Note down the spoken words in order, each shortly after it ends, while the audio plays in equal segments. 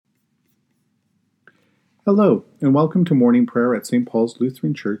Hello, and welcome to morning prayer at St. Paul's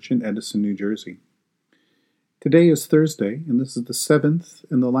Lutheran Church in Edison, New Jersey. Today is Thursday, and this is the 7th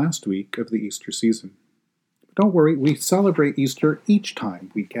and the last week of the Easter season. But don't worry, we celebrate Easter each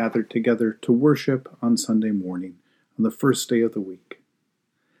time we gather together to worship on Sunday morning, on the first day of the week.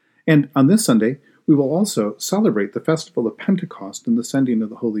 And on this Sunday, we will also celebrate the festival of Pentecost and the sending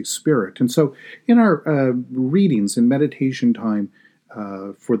of the Holy Spirit. And so in our readings and meditation time,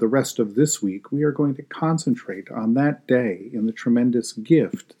 for the rest of this week, we are going to concentrate on that day and the tremendous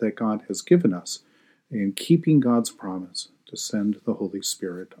gift that God has given us in keeping God's promise to send the Holy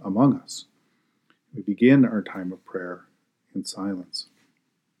Spirit among us. We begin our time of prayer in silence.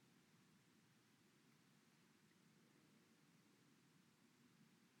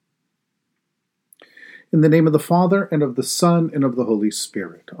 In the name of the Father, and of the Son, and of the Holy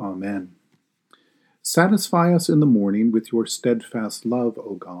Spirit. Amen. Satisfy us in the morning with your steadfast love,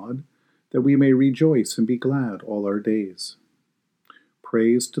 O God, that we may rejoice and be glad all our days.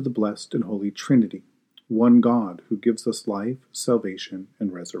 Praise to the blessed and holy Trinity, one God who gives us life, salvation,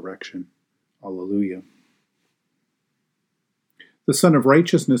 and resurrection. Alleluia. The Son of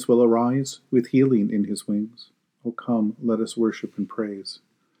Righteousness will arise with healing in his wings. O come, let us worship and praise.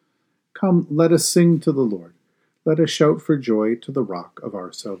 Come, let us sing to the Lord. Let us shout for joy to the rock of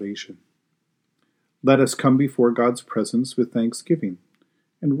our salvation. Let us come before God's presence with thanksgiving,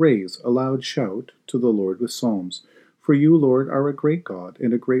 and raise a loud shout to the Lord with psalms. For you, Lord, are a great God,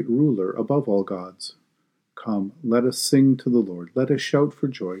 and a great ruler above all gods. Come, let us sing to the Lord. Let us shout for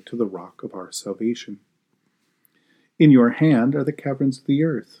joy to the rock of our salvation. In your hand are the caverns of the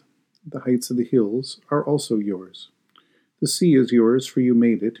earth. The heights of the hills are also yours. The sea is yours, for you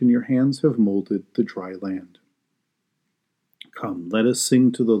made it, and your hands have molded the dry land. Come, let us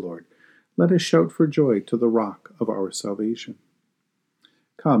sing to the Lord. Let us shout for joy to the rock of our salvation.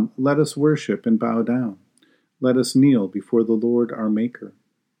 Come, let us worship and bow down. Let us kneel before the Lord our Maker.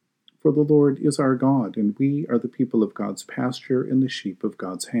 For the Lord is our God, and we are the people of God's pasture and the sheep of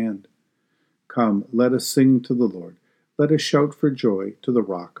God's hand. Come, let us sing to the Lord. Let us shout for joy to the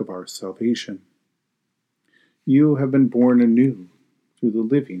rock of our salvation. You have been born anew through the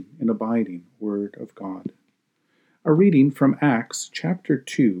living and abiding Word of God. A reading from Acts chapter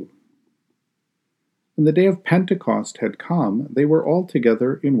 2. When the day of Pentecost had come, they were all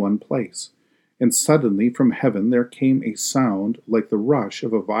together in one place. And suddenly from heaven there came a sound like the rush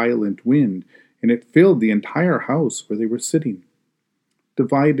of a violent wind, and it filled the entire house where they were sitting.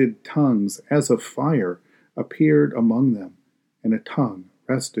 Divided tongues as of fire appeared among them, and a tongue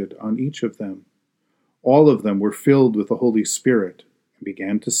rested on each of them. All of them were filled with the Holy Spirit, and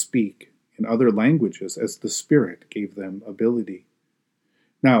began to speak in other languages as the Spirit gave them ability.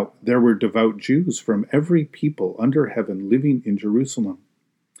 Now there were devout Jews from every people under heaven living in Jerusalem.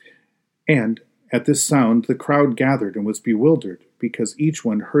 And at this sound the crowd gathered and was bewildered, because each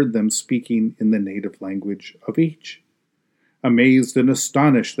one heard them speaking in the native language of each. Amazed and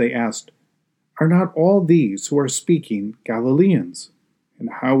astonished, they asked, "Are not all these who are speaking Galileans?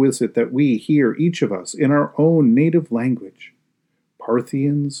 And how is it that we hear each of us in our own native language?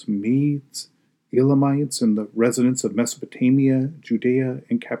 Parthians, Medes, Elamites, and the residents of Mesopotamia, Judea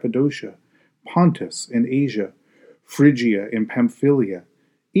and Cappadocia, Pontus and Asia, Phrygia and Pamphylia,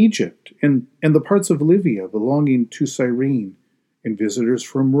 Egypt and the parts of Libya belonging to Cyrene, and visitors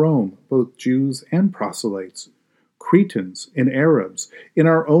from Rome, both Jews and proselytes, Cretans and Arabs. In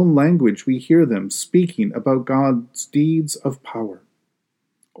our own language we hear them speaking about God's deeds of power."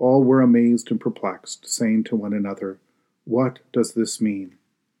 All were amazed and perplexed, saying to one another, "What does this mean?"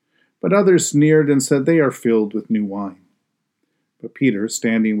 But others sneered and said, "They are filled with new wine." But Peter,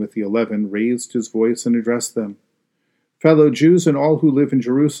 standing with the 11, raised his voice and addressed them. "Fellow Jews and all who live in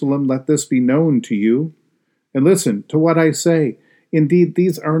Jerusalem, let this be known to you. And listen to what I say. Indeed,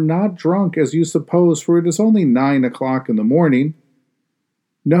 these are not drunk as you suppose, for it is only 9 o'clock in the morning.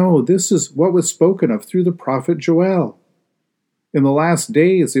 No, this is what was spoken of through the prophet Joel. In the last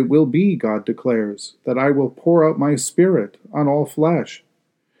days it will be, God declares, that I will pour out my Spirit on all flesh.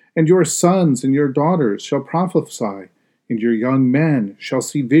 And your sons and your daughters shall prophesy, and your young men shall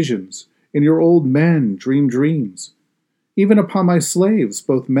see visions, and your old men dream dreams. Even upon my slaves,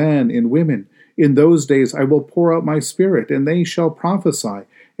 both men and women, in those days I will pour out my Spirit, and they shall prophesy,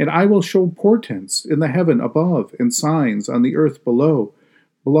 and I will show portents in the heaven above, and signs on the earth below,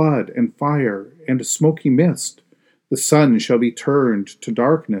 blood and fire and smoky mist. The sun shall be turned to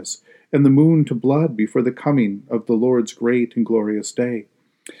darkness, and the moon to blood before the coming of the Lord's great and glorious day.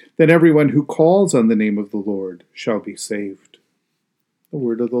 Then everyone who calls on the name of the Lord shall be saved." The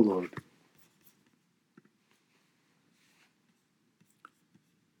word of the Lord.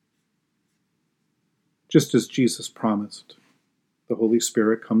 Just as Jesus promised, the Holy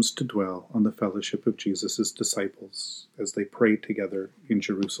Spirit comes to dwell on the fellowship of Jesus' disciples as they pray together in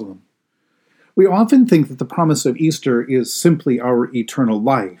Jerusalem. We often think that the promise of Easter is simply our eternal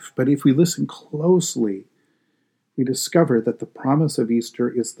life, but if we listen closely, we discover that the promise of Easter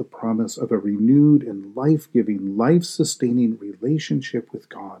is the promise of a renewed and life-giving, life-sustaining relationship with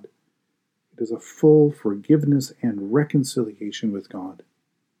God. It is a full forgiveness and reconciliation with God.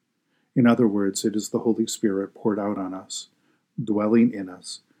 In other words, it is the Holy Spirit poured out on us, dwelling in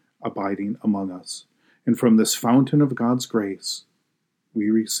us, abiding among us. And from this fountain of God's grace, we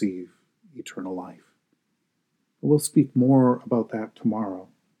receive eternal life. We'll speak more about that tomorrow.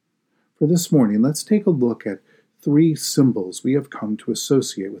 For this morning, let's take a look at 3 symbols we have come to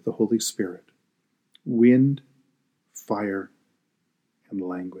associate with the Holy Spirit: wind, fire, and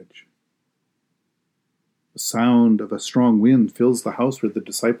language. The sound of a strong wind fills the house where the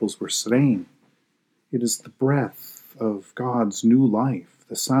disciples were staying. It is the breath of God's new life,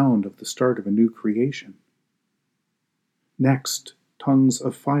 the sound of the start of a new creation. Next, tongues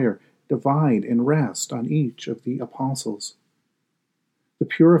of fire divide and rest on each of the apostles. The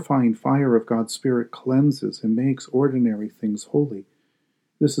purifying fire of God's Spirit cleanses and makes ordinary things holy.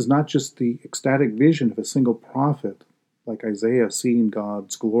 This is not just the ecstatic vision of a single prophet, like Isaiah seeing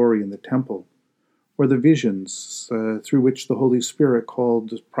God's glory in the temple, or the visions through which the Holy Spirit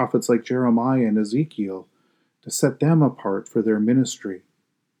called prophets like Jeremiah and Ezekiel to set them apart for their ministry.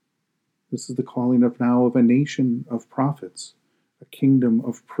 This is the calling now of a nation of prophets, a kingdom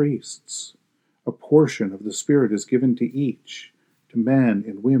of priests. A portion of the Spirit is given to each, to men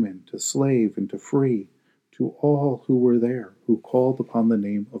and women, to slave and to free, to all who were there, who called upon the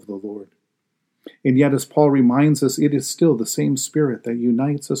name of the Lord. And yet, as Paul reminds us, it is still the same Spirit that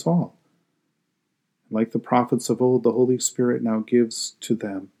unites us all. Like the prophets of old, the Holy Spirit now gives to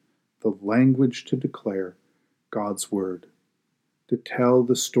them the language to declare God's word, to tell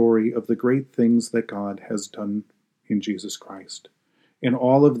the story of the great things that God has done in Jesus Christ. And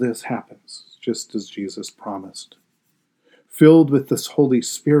all of this happens just as Jesus promised. Filled with this Holy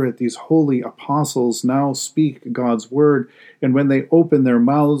Spirit, these holy apostles now speak God's word, and when they open their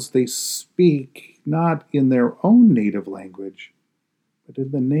mouths, they speak not in their own native language, but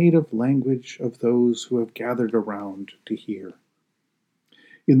in the native language of those who have gathered around to hear.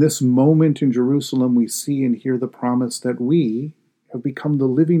 In this moment in Jerusalem, we see and hear the promise that we have become the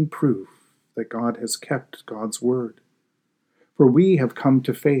living proof that God has kept God's word. For we have come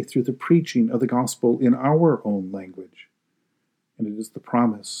to faith through the preaching of the gospel in our own language. And it is the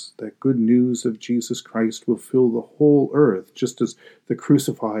promise that good news of Jesus Christ will fill the whole earth, just as the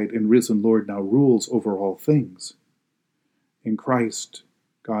crucified and risen Lord now rules over all things. In Christ,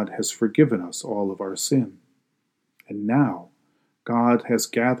 God has forgiven us all of our sin. And now, God has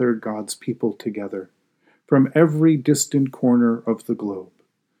gathered God's people together from every distant corner of the globe,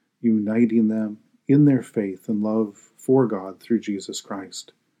 uniting them in their faith and love for God through Jesus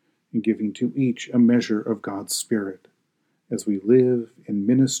Christ, and giving to each a measure of God's Spirit, as we live and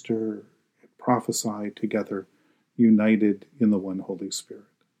minister and prophesy together, united in the one Holy Spirit.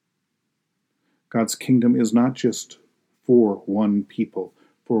 God's kingdom is not just for one people,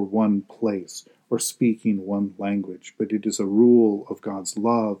 for one place, or speaking one language, but it is a rule of God's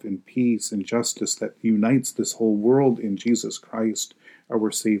love and peace and justice that unites this whole world in Jesus Christ,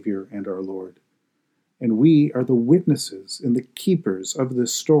 our Savior and our Lord. And we are the witnesses and the keepers of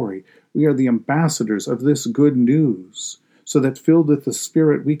this story. We are the ambassadors of this good news, so that filled with the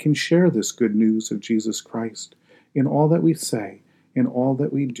Spirit we can share this good news of Jesus Christ in all that we say, in all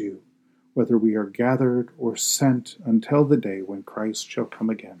that we do, whether we are gathered or sent until the day when Christ shall come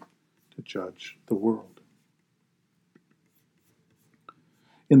again to judge the world.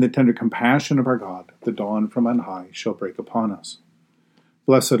 In the tender compassion of our God, the dawn from on high shall break upon us.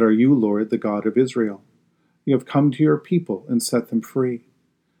 Blessed are you, Lord, the God of Israel. You have come to your people and set them free.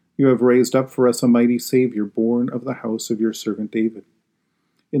 You have raised up for us a mighty Savior, born of the house of your servant David.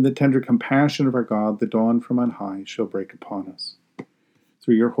 In the tender compassion of our God, the dawn from on high shall break upon us.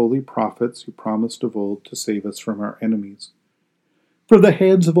 Through your holy prophets, you promised of old to save us from our enemies. For the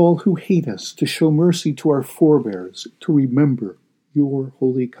hands of all who hate us, to show mercy to our forebears, to remember your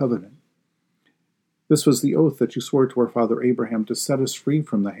holy covenant. This was the oath that you swore to our father Abraham, to set us free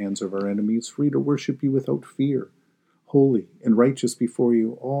from the hands of our enemies, free to worship you without fear, holy and righteous before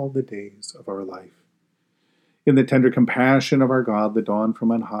you all the days of our life. In the tender compassion of our God, the dawn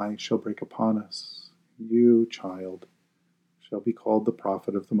from on high shall break upon us. You, child, shall be called the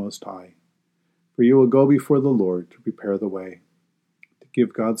prophet of the Most High. For you will go before the Lord to prepare the way, to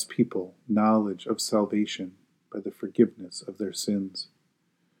give God's people knowledge of salvation by the forgiveness of their sins.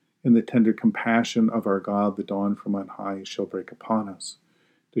 In the tender compassion of our God, the dawn from on high shall break upon us,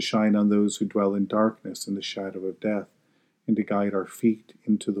 to shine on those who dwell in darkness and the shadow of death, and to guide our feet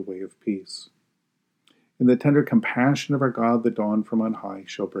into the way of peace. In the tender compassion of our God, the dawn from on high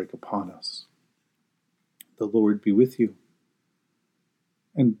shall break upon us. The Lord be with you,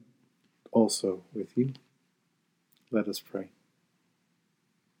 and also with you. Let us pray.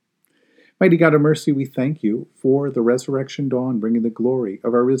 Mighty God of mercy, we thank you for the resurrection dawn, bringing the glory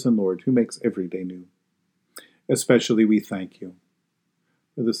of our risen Lord, who makes every day new. Especially we thank you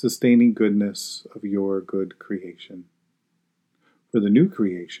for the sustaining goodness of your good creation, for the new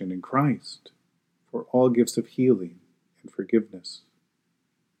creation in Christ, for all gifts of healing and forgiveness,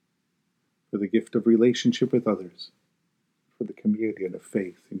 for the gift of relationship with others, for the communion of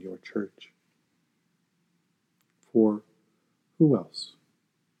faith in your church. For who else?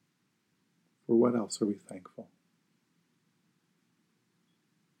 For what else are we thankful?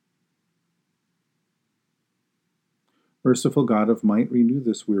 Merciful God of might, renew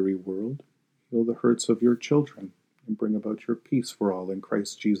this weary world, heal the hurts of your children, and bring about your peace for all in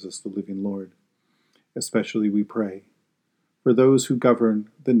Christ Jesus, the living Lord. Especially we pray for those who govern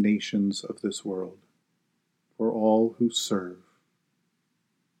the nations of this world, for all who serve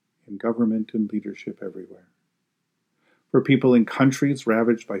in government and leadership everywhere, for people in countries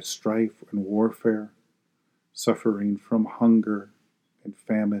ravaged by strife and warfare, suffering from hunger and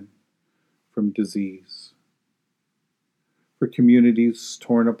famine, from disease, for communities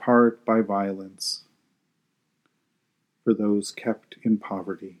torn apart by violence, for those kept in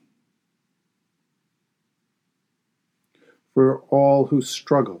poverty, for all who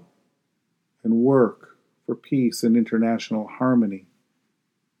struggle and work for peace and international harmony,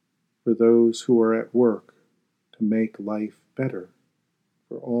 for those who are at work to make life better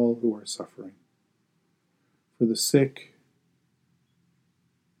for all who are suffering, for the sick,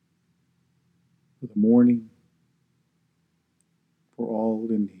 for the mourning, for all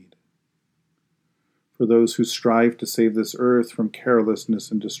in need, for those who strive to save this earth from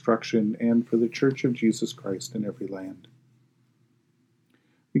carelessness and destruction, and for the Church of Jesus Christ in every land.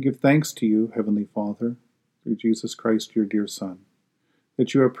 We give thanks to you, Heavenly Father, through Jesus Christ, your dear Son,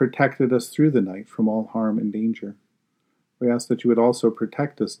 that you have protected us through the night from all harm and danger. We ask that you would also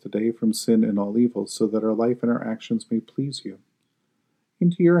protect us today from sin and all evil, so that our life and our actions may please you.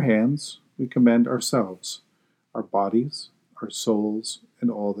 Into your hands we commend ourselves, our bodies, our souls, and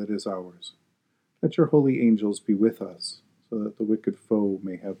all that is ours. Let your holy angels be with us, so that the wicked foe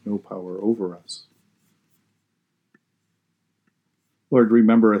may have no power over us. Lord,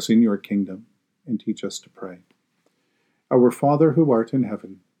 remember us in your kingdom, and teach us to pray. Our Father who art in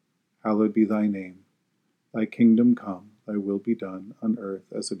heaven, hallowed be thy name. Thy kingdom come, thy will be done, on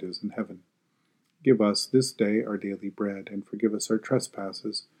earth as it is in heaven. Give us this day our daily bread, and forgive us our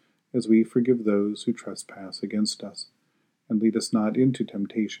trespasses, as we forgive those who trespass against us. And lead us not into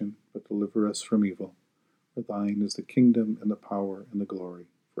temptation, but deliver us from evil. For thine is the kingdom, and the power, and the glory,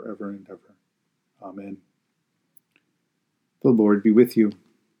 forever and ever. Amen. The Lord be with you.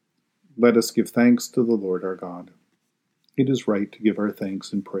 Let us give thanks to the Lord our God. It is right to give our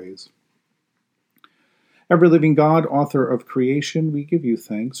thanks and praise. Ever-living God, author of creation, we give you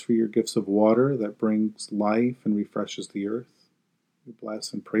thanks for your gifts of water that brings life and refreshes the earth. We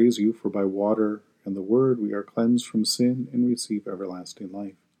bless and praise you, for by water and the word we are cleansed from sin and receive everlasting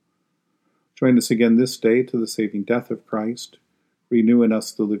life. Join us again this day to the saving death of Christ. Renew in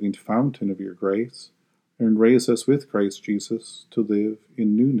us the living fountain of your grace, and raise us with Christ Jesus to live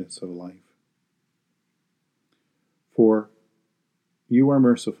in newness of life. For you are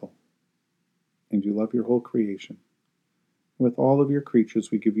merciful, and you love your whole creation. With all of your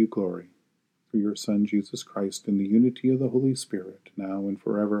creatures we give you glory, through your Son Jesus Christ, in the unity of the Holy Spirit, now and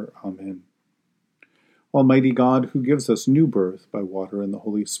forever. Amen. Almighty God, who gives us new birth by water and the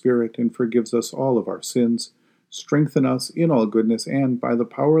Holy Spirit, and forgives us all of our sins, strengthen us in all goodness, and by the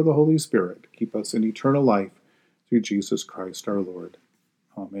power of the Holy Spirit, keep us in eternal life, through Jesus Christ our Lord.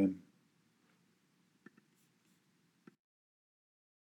 Amen.